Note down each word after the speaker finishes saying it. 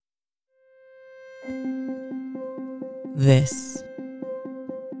This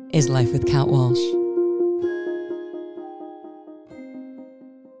is Life with Kat Walsh.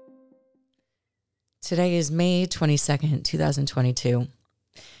 Today is May 22nd, 2022.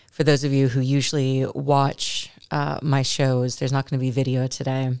 For those of you who usually watch my shows, there's not going to be video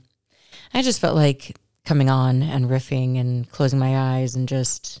today. I just felt like coming on and riffing and closing my eyes and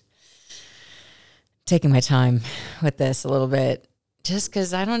just taking my time with this a little bit, just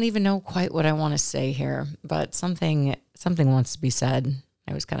because I don't even know quite what I want to say here, but something wants to be said.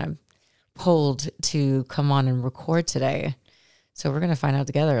 I was kind of pulled to come on and record today. So we're going to find out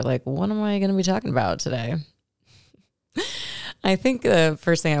together, like, what am I going to be talking about today? I think the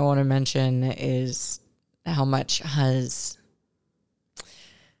first thing I want to mention is how much has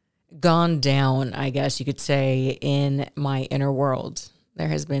gone down, I guess you could say, in my inner world. There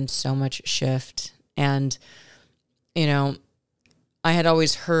has been so much shift. And, you know, I had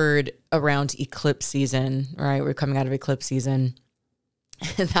always heard around eclipse season, right? We're coming out of eclipse season,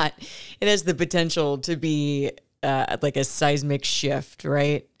 that it has the potential to be like a seismic shift,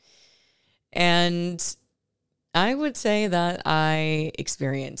 right? And I would say that I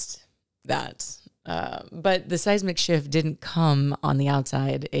experienced that. But the seismic shift didn't come on the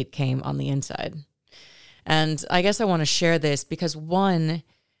outside, it came on the inside. And I guess I want to share this because one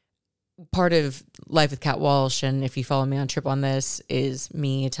part of Life with Kat Walsh, and if you follow me on Trip on This, is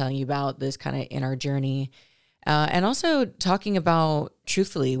me telling you about this kind of inner journey, and also talking about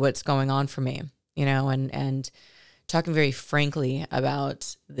truthfully what's going on for me, you know, and talking very frankly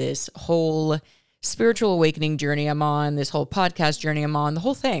about this whole spiritual awakening journey I'm on, this whole podcast journey I'm on, the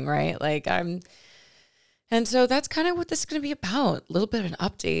whole thing, right? And so that's kind of what this is going to be about, a little bit of an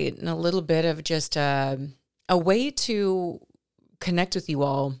update and a little bit of just a way to connect with you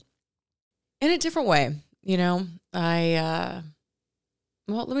all in a different way. You know, well,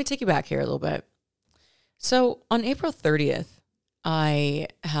 let me take you back here a little bit. So on April 30th, I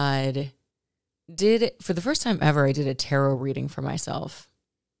for the first time ever, I did a tarot reading for myself.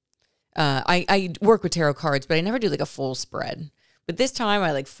 I work with tarot cards, but I never do like a full spread. But this time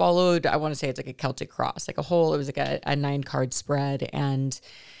I followed, I want to say it's like a Celtic cross, it was like a 9-card spread. And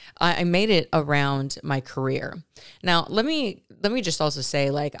I made it around my career. Now, let me just also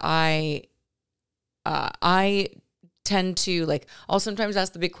say, I tend to I'll sometimes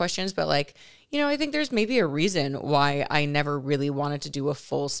ask the big questions, but I think there's maybe a reason why I never really wanted to do a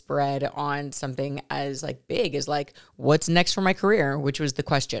full spread on something as big as what's next for my career, which was the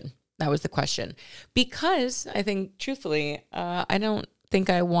question. That was the question. Because I think truthfully, I don't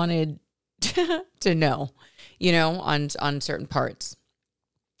think I wanted to know, on certain parts.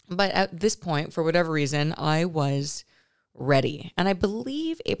 But at this point, for whatever reason, I was ready. And I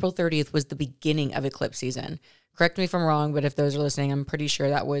believe April 30th was the beginning of eclipse season. Correct me if I'm wrong, but if those are listening, I'm pretty sure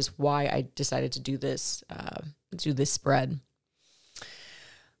that was why I decided to do this spread.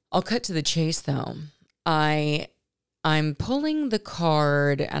 I'll cut to the chase though. I'm pulling the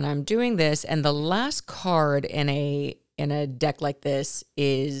card and I'm doing this, and the last card in a deck like this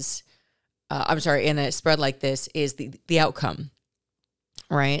is, in a spread like this is the outcome,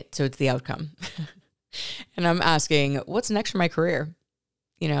 right? So it's the outcome. And I'm asking, what's next for my career?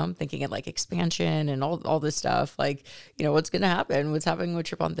 I'm thinking of expansion and all this stuff. What's going to happen? What's happening with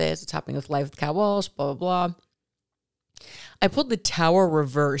Trip on This? What's happening with Life with Kat Walsh? Blah, blah, blah. I pulled the Tower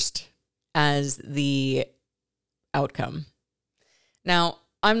reversed as the outcome. Now,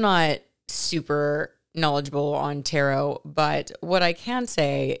 I'm not super knowledgeable on tarot, but what I can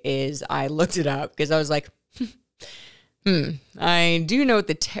say is I looked it up because I was like, I do know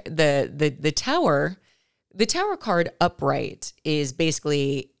the tower. The tower card upright is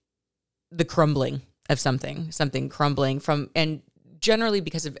basically the crumbling of something crumbling from, and generally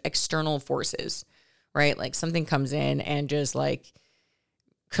because of external forces, right? Something comes in and just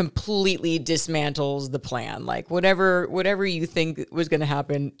completely dismantles the plan. Whatever you think was going to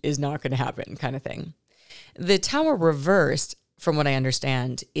happen is not going to happen, kind of thing. The tower reversed, from what I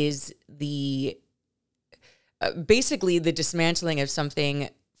understand, is basically the dismantling of something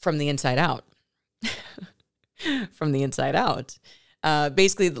from the inside out. From the inside out.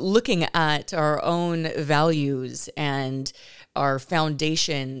 Basically looking at our own values and our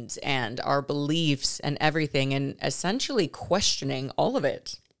foundations and our beliefs and everything, and essentially questioning all of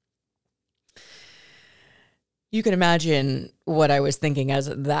it. You can imagine what I was thinking as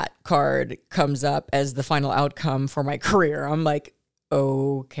that card comes up as the final outcome for my career. I'm like,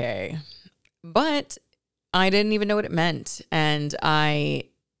 okay. But I didn't even know what it meant. And I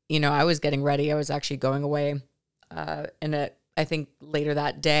was getting ready. I was actually going away I think later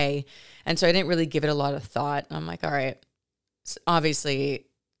that day. And so I didn't really give it a lot of thought. I'm like, all right, obviously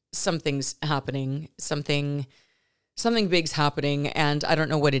something's happening. Something something big's happening and I don't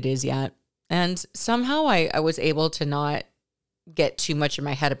know what it is yet. And somehow I was able to not get too much in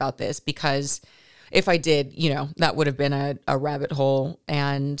my head about this, because if I did, that would have been a rabbit hole.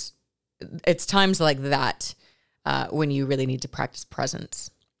 And it's times like that when you really need to practice presence.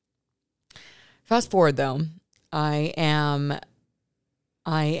 Fast forward though, it's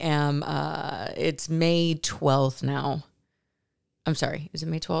May 12th now. I'm sorry, is it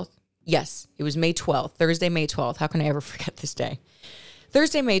May 12th? Yes, it was May 12th, Thursday, May 12th. How can I ever forget this day?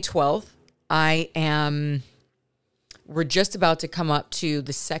 Thursday, May 12th, we're just about to come up to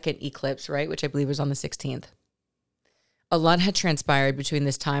the second eclipse, right? Which I believe was on the 16th. A lot had transpired between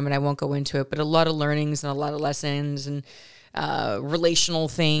this time, and I won't go into it, but a lot of learnings and a lot of lessons and relational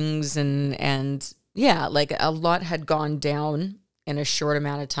things. And yeah, like a lot had gone down in a short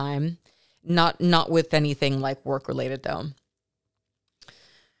amount of time. Not with anything like work related though.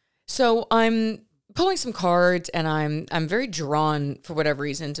 So I'm pulling some cards, and I'm very drawn for whatever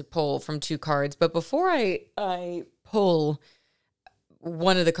reason to pull from two cards. But before I pull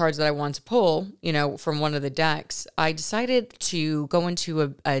one of the cards that I want to pull, from one of the decks, I decided to go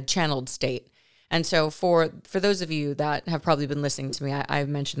into a channeled state. And so for those of you that have probably been listening to me, I've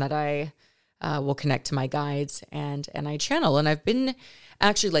mentioned that I will connect to my guides and I channel. And I've been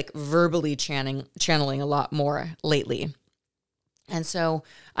actually like verbally channeling a lot more lately. And so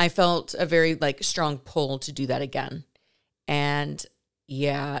I felt a very like strong pull to do that again. And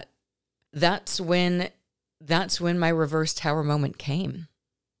yeah, that's when my reverse tower moment came.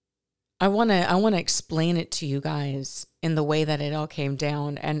 I want to explain it to you guys in the way that it all came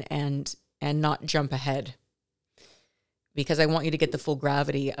down and not jump ahead, because I want you to get the full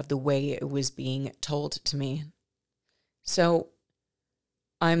gravity of the way it was being told to me. So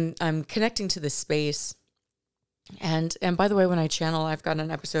I'm connecting to this space. And by the way, when I channel, I've got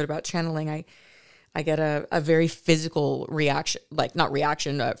an episode about channeling. I get a very physical reaction, like not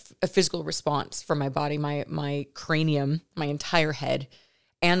reaction, a physical response from my body, my cranium, my entire head,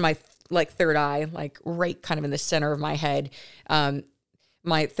 and my like third eye, like right kind of in the center of my head.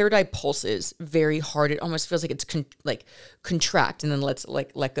 My third eye pulses very hard. It almost feels like it's contract and then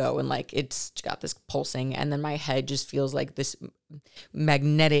let go, and like it's got this pulsing, and then my head just feels like this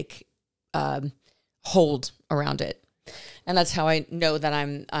magnetic hold around it. And that's how I know that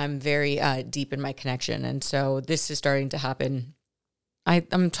I'm very deep in my connection. And so this is starting to happen.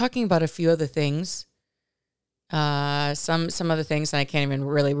 I'm talking about a few other things, some other things, and I can't even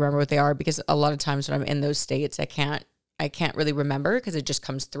really remember what they are, because a lot of times when I'm in those states, I can't really remember because it just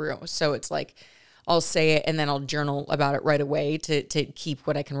comes through. So it's like I'll say it and then I'll journal about it right away to keep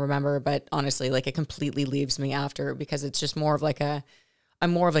what I can remember. But honestly, like it completely leaves me after, because it's just more of like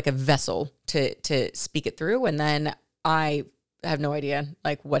I'm more of like a vessel to speak it through. And then I have no idea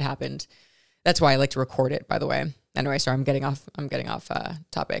like what happened. That's why I like to record it, by the way. Anyway, sorry, I'm getting off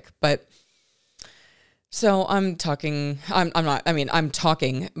topic, but so I'm talking, I'm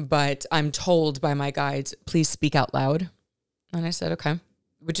talking, but I'm told by my guides, please speak out loud. And I said, okay,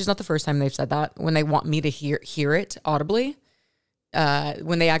 which is not the first time they've said that. When they want me to hear it audibly,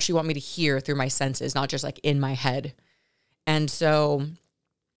 when they actually want me to hear through my senses, not just like in my head. And so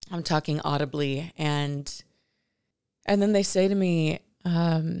I'm talking audibly, and then they say to me,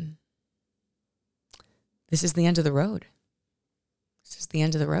 this is the end of the road. This is the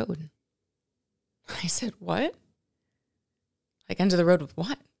end of the road. I said, what? Like, end of the road with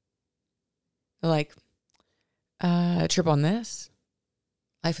what? They're like, trip on this,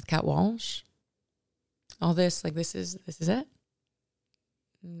 life with Kat Walsh, all this, like, this is it.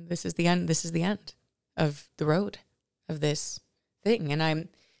 This is the end. This is the end of the road of this thing. And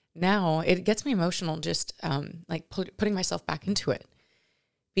it gets me emotional just like putting myself back into it,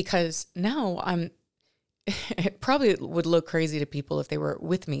 because now it probably would look crazy to people if they were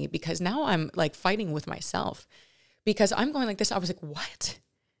with me, because now I'm like fighting with myself, because I'm going like this. I was like, what?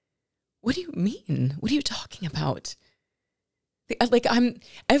 What do you mean? What are you talking about? Like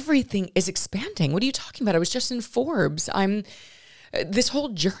everything is expanding. What are you talking about? I was just in Forbes. This whole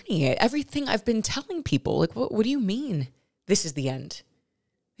journey, everything I've been telling people, like, what do you mean? This is the end.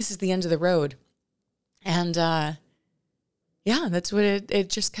 This is the end of the road. And, yeah, that's what it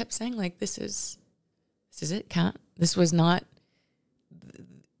just kept saying. Like, this is it, Kat. This was not,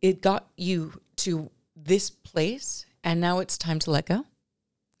 it got you to this place, and now it's time to let go.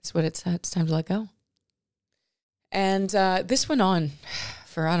 That's what it said. It's time to let go. And this went on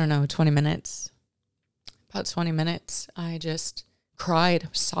for, I don't know, 20 minutes. About 20 minutes. I just cried,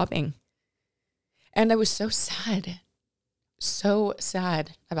 sobbing. And I was so sad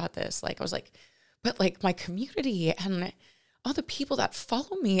about this. Like, I was like, but like my community and all the people that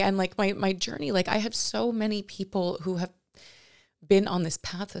follow me and like my journey. Like I have so many people who have been on this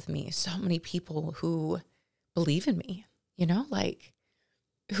path with me, so many people who believe in me, like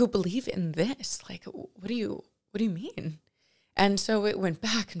who believe in this. Like, what do you mean? And so it went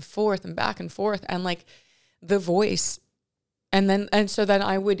back and forth and back and forth, and like the voice. And so then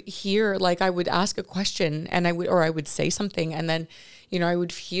I would hear, like I would ask a question and I would say something, and then, I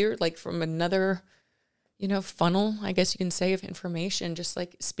would hear like from another, funnel, I guess you can say, of information, just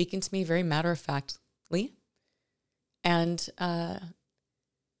like speaking to me very matter-of-factly. And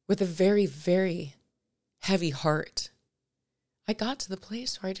with a very, very heavy heart, I got to the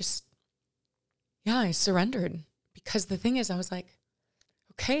place where I surrendered. Because the thing is, I was like,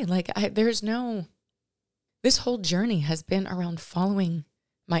 okay, like this whole journey has been around following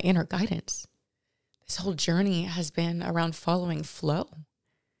my inner guidance. This whole journey has been around following flow.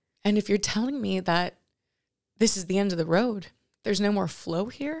 And if you're telling me that this is the end of the road, there's no more flow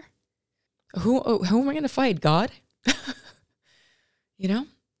here, who am I going to fight? God?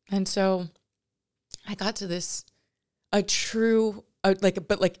 And so I got to this, in truth,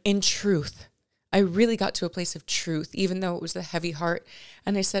 I really got to a place of truth, even though it was a heavy heart.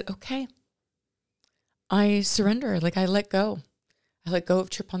 And I said, okay, I surrender. Like I let go. I let go of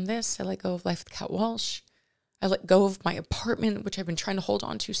Trip on This. I let go of Life with Kat Walsh. I let go of my apartment, which I've been trying to hold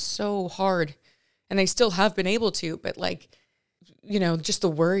on to so hard. And I still have been able to, but like, just the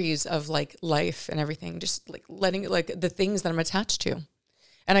worries of like life and everything, just like letting like the things that I'm attached to.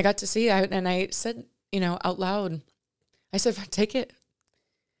 And I got to see it, and I said, out loud, I said, take it.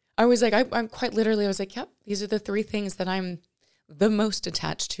 I was like, I'm quite literally, I was like, yep, these are the 3 things that I'm the most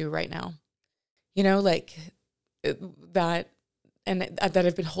attached to right now. Like that, and that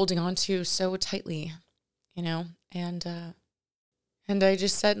I've been holding on to so tightly, and I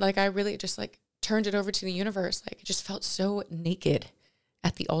just said, like, I really just like turned it over to the universe. Like, it just felt so naked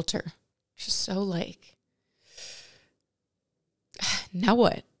at the altar. Just so like, now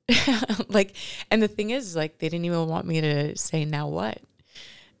what? Like, and the thing is, like, they didn't even want me to say, now what?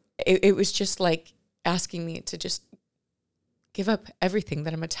 It was just like asking me to just give up everything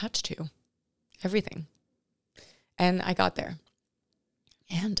that I'm attached to. Everything. And I got there.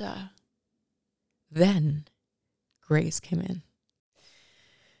 And then grace came in.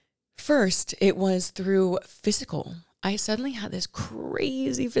 First, it was through physical. I suddenly had this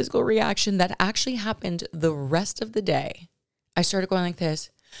crazy physical reaction that actually happened the rest of the day. I started going like this.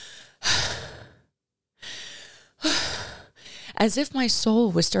 As if my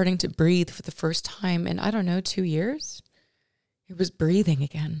soul was starting to breathe for the first time in, 2 years. It was breathing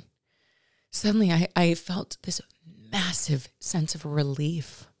again. Suddenly, I felt this massive sense of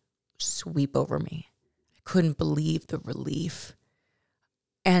relief sweep over me. I couldn't believe the relief.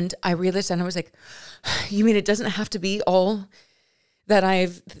 And I realized, and I was like, you mean it doesn't have to be all that I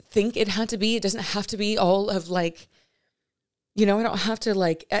think it had to be? It doesn't have to be all of like, I don't have to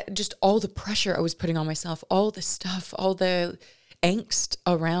like, just all the pressure I was putting on myself, all the stuff, all the angst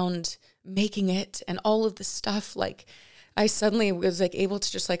around making it and all of the stuff. Like I suddenly was like able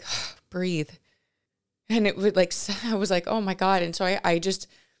to just like breathe. And it would like, I was like, oh my God. And so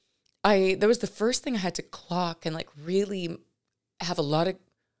that was the first thing I had to clock and like really have a lot of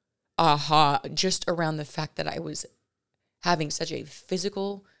aha just around the fact that I was having such a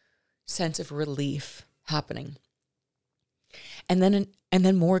physical sense of relief happening. And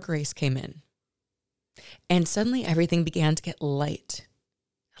then more grace came in. And suddenly everything began to get light,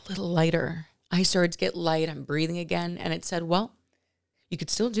 a little lighter. I started to get light. I'm breathing again. And it said, well, you could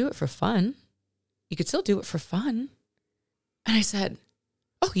still do it for fun. You could still do it for fun. And I said,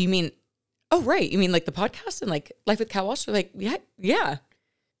 oh, right. You mean like the podcast and like Life with Kat Walsh? Like, yeah.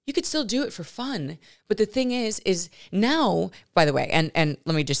 You could still do it for fun. But the thing is now, by the way, and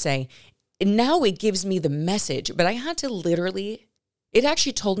let me just say, now it gives me the message, but I had to literally, it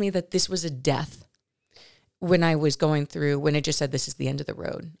actually told me that this was a death when I was going through, when it just said, this is the end of the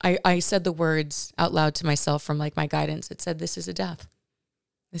road. I said the words out loud to myself from like my guidance. It said, this is a death.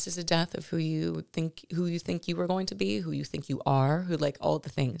 This is a death of who you think you were going to be, who you think you are, who like all the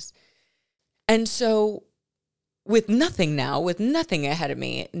things. And so with nothing ahead of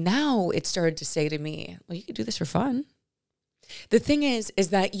me, now it started to say to me, well, you could do this for fun. The thing is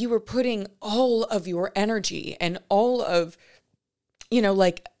that you were putting all of your energy and all of,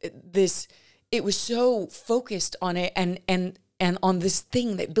 like this, it was so focused on it and on this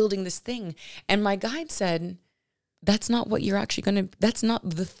thing, that building this thing. And my guide said, that's not what you're actually that's not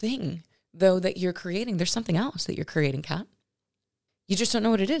the thing though that you're creating. There's something else that you're creating, Kat. You just don't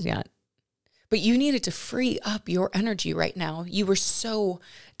know what it is yet. but you needed to free up your energy right now. You were so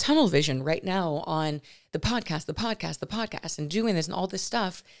tunnel vision right now on the podcast, and doing this and all this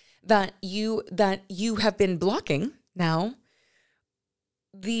stuff that you have been blocking now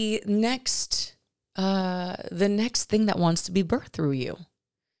the next thing that wants to be birthed through you.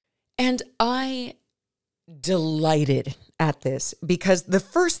 And I delighted at this because the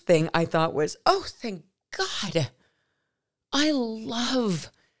first thing I thought was, oh, thank God. I love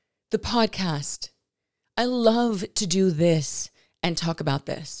the podcast. I love to do this and talk about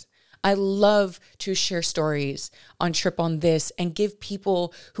this. I love to share stories on Trip on This and give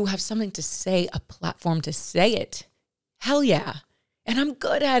people who have something to say a platform to say it. Hell yeah. And I'm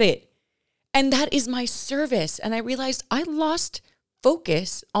good at it. And that is my service. And I realized I lost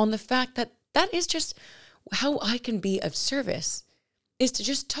focus on the fact that that is just how I can be of service, is to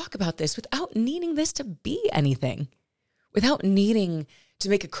just talk about this without needing this to be anything, without needing to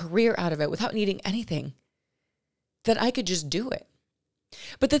make a career out of it, without needing anything, that I could just do it.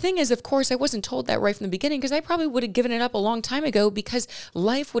 But the thing is, of course, I wasn't told that right from the beginning, because I probably would have given it up a long time ago because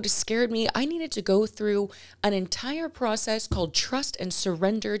life would have scared me. I needed to go through an entire process called trust and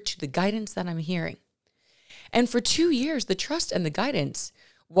surrender to the guidance that I'm hearing. And for 2 years, the trust and the guidance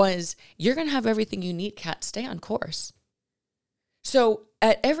was, you're going to have everything you need, Kat, stay on course. So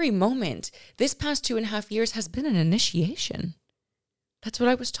at every moment, this past 2.5 years has been an initiation. That's what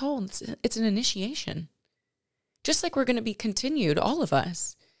I was told. It's an initiation. Just like we're going to be continued, all of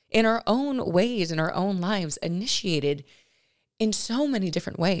us, in our own ways, in our own lives, initiated in so many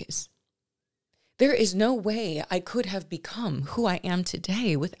different ways. There is no way I could have become who I am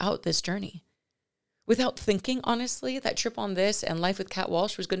today without this journey. Without thinking, honestly, that Trip on This and Life with Kat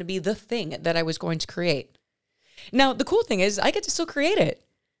Walsh was going to be the thing that I was going to create. Now, the cool thing is I get to still create it.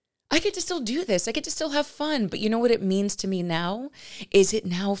 I get to still do this. I get to still have fun. But you know what it means to me now? Is it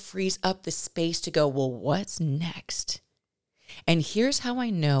now frees up the space to go, well, what's next? And here's how I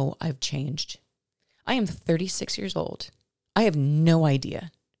know I've changed. I am 36 years old. I have no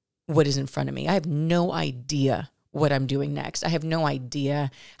idea what is in front of me. I have no idea what I'm doing next. I have no idea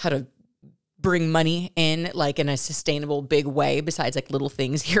how to bring money in like in a sustainable big way, besides like little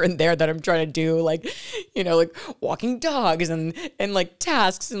things here and there that I'm trying to do, like, you know, like walking dogs and like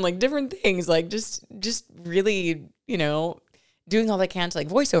tasks and like different things, like just really, you know, doing all I can to like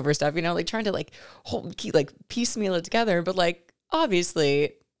voiceover stuff, you know, like trying to like keep like piecemeal it together. But like,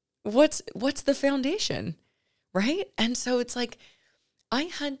 obviously, what's the foundation, right? And so it's like, I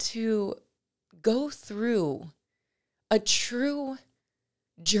had to go through a true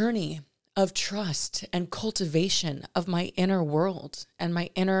journey of trust and cultivation of my inner world and my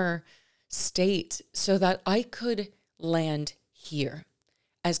inner state so that I could land here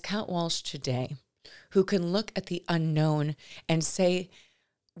as Kat Walsh today, who can look at the unknown and say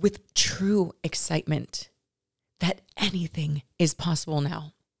with true excitement that anything is possible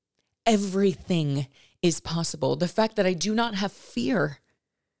now. Everything is possible. The fact that I do not have fear.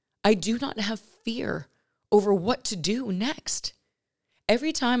 I do not have fear over what to do next.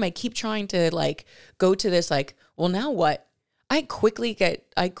 Every time I keep trying to like go to this, like, well, now what? I quickly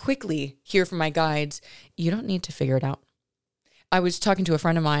hear from my guides, you don't need to figure it out. I was talking to a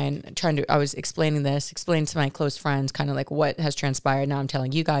friend of mine, I was explaining to my close friends, kind of like what has transpired. Now I'm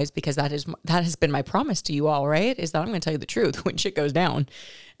telling you guys, because that has been my promise to you all, right? Is that I'm going to tell you the truth when shit goes down.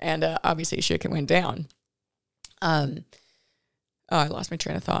 And obviously shit went down. Oh, I lost my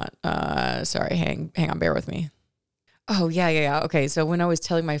train of thought. Sorry, hang on, bear with me. Oh, yeah. Okay, so when I was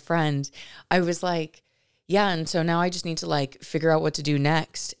telling my friend, I was like, yeah, and so now I just need to like figure out what to do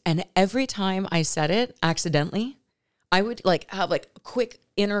next. And every time I said it accidentally, I would like have like a quick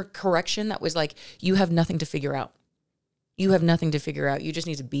inner correction that was like, you have nothing to figure out. You have nothing to figure out. You just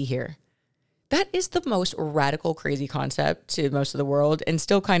need to be here. That is the most radical, crazy concept to most of the world, and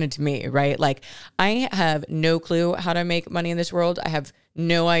still kind of to me, right? Like, I have no clue how to make money in this world. I have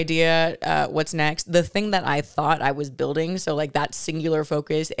no idea what's next. The thing that I thought I was building, so like that singular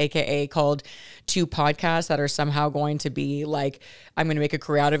focus, AKA called 2 podcasts that are somehow going to be like, I'm going to make a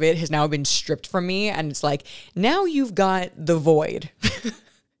career out of it, has now been stripped from me. And it's like, now you've got the void.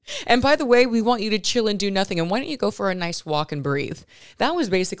 And by the way, we want you to chill and do nothing. And why don't you go for a nice walk and breathe? That was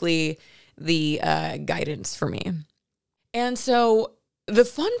basically the guidance for me. And so the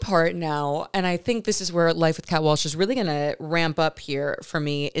fun part now, and I think this is where Life with Kat Walsh is really going to ramp up here for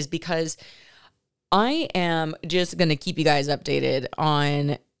me, is because I am just going to keep you guys updated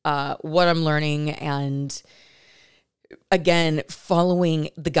on what I'm learning and, again, following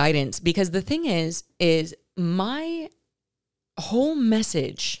the guidance. Because the thing is my whole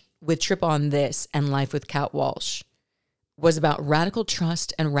message with Trip on This and Life with Kat Walsh was about radical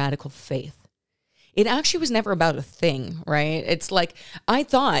trust and radical faith. it actually was never about a thing, right? It's like, I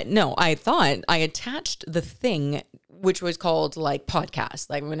thought I attached the thing, which was called like podcast.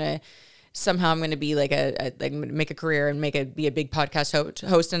 Like I'm going to be like like make a career and be a big podcast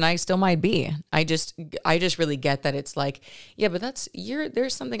host. And I still might be. I just really get that it's like, yeah, but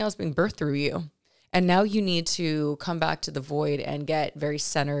there's something else being birthed through you. And now you need to come back to the void and get very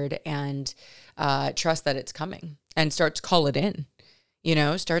centered and trust that it's coming and start to call it in.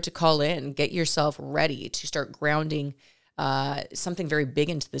 Start to call in, get yourself ready to start grounding something very big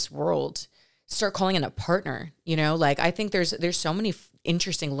into this world. Start calling in a partner, like I think there's so many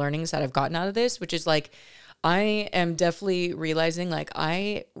interesting learnings that I've gotten out of this, which is like, I am definitely realizing like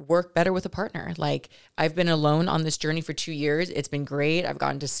I work better with a partner. Like I've been alone on this journey for 2 years. It's been great. I've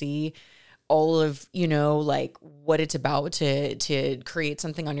gotten to see all of, like what it's about to create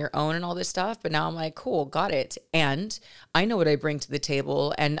something on your own and all this stuff. But now I'm like, cool, got it. And I know what I bring to the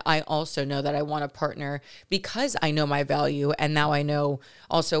table. And I also know that I want a partner because I know my value. And now I know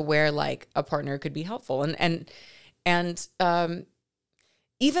also where like a partner could be helpful. And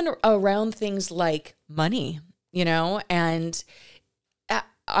even around things like money, and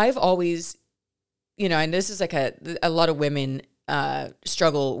I've always, and this is like a lot of women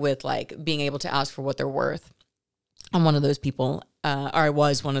struggle with like being able to ask for what they're worth. I'm one of those people, or I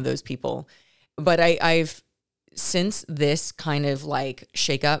was one of those people, but I've since this kind of like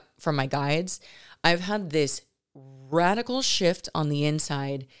shake up from my guides, I've had this radical shift on the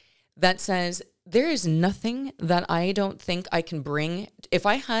inside that says there is nothing that I don't think I can bring. If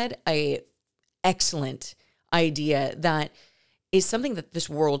I had a excellent idea that is something that this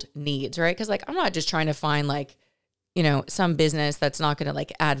world needs, right? Because like I'm not just trying to find like some business that's not going to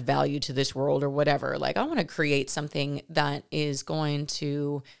like add value to this world or whatever. Like I want to create something that is going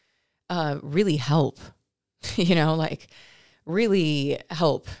to really help, like really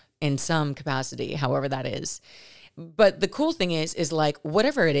help in some capacity, however that is. But the cool thing is like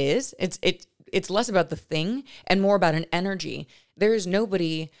whatever it is, it's less about the thing and more about an energy. There is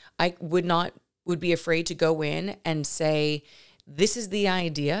nobody I would be afraid to go in and say, this is the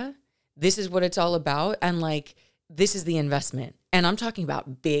idea, this is what it's all about, and like this is the investment. And I'm talking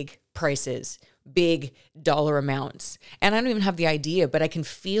about big prices, big dollar amounts. And I don't even have the idea, but I can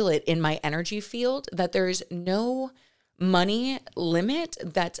feel it in my energy field that there's no money limit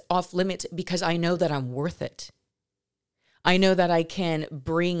that's off limits because I know that I'm worth it. I know that I can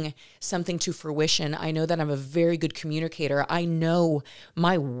bring something to fruition. I know that I'm a very good communicator. I know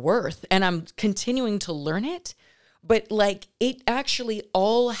my worth and I'm continuing to learn it. But like it actually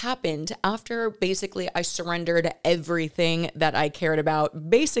all happened after basically I surrendered everything that I cared about.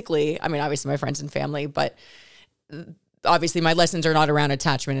 Basically, I mean, obviously my friends and family, but obviously my lessons are not around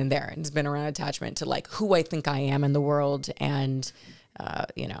attachment in there. It's been around attachment to like who I think I am in the world and,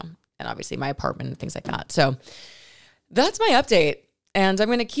 and obviously my apartment and things like that. So that's my update. And I'm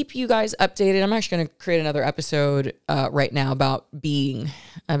going to keep you guys updated. I'm actually going to create another episode right now about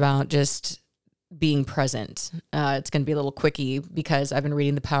just being present. It's going to be a little quickie because I've been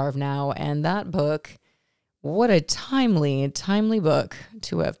reading The Power of Now, and that book, what a timely book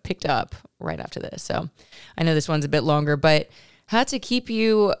to have picked up right after this. So I know this one's a bit longer, but had to keep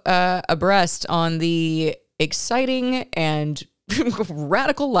you abreast on the exciting and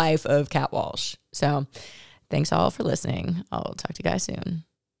radical life of Kat Walsh. So thanks all for listening. I'll talk to you guys soon.